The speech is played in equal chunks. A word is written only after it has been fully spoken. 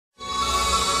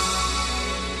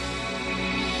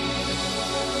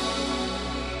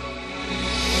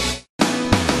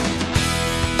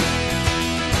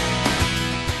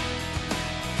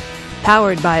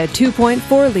Powered by a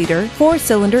 2.4-liter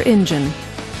four-cylinder engine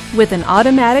with an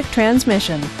automatic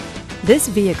transmission, this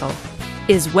vehicle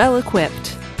is well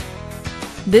equipped.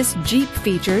 This Jeep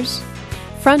features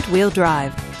front-wheel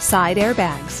drive, side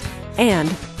airbags, and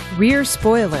rear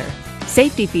spoiler.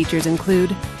 Safety features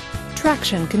include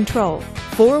traction control,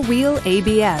 four-wheel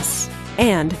ABS,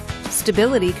 and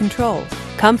stability control.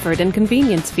 Comfort and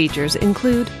convenience features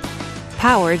include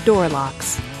power door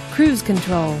locks, cruise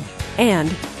control,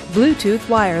 and Bluetooth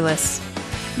wireless.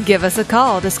 Give us a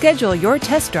call to schedule your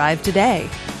test drive today.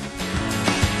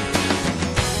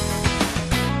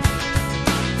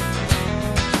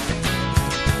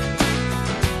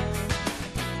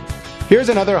 Here's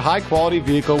another high-quality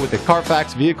vehicle with a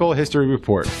Carfax Vehicle History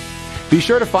Report. Be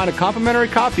sure to find a complimentary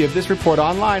copy of this report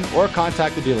online or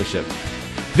contact the dealership.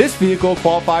 This vehicle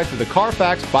qualifies for the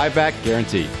Carfax Buyback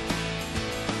Guarantee.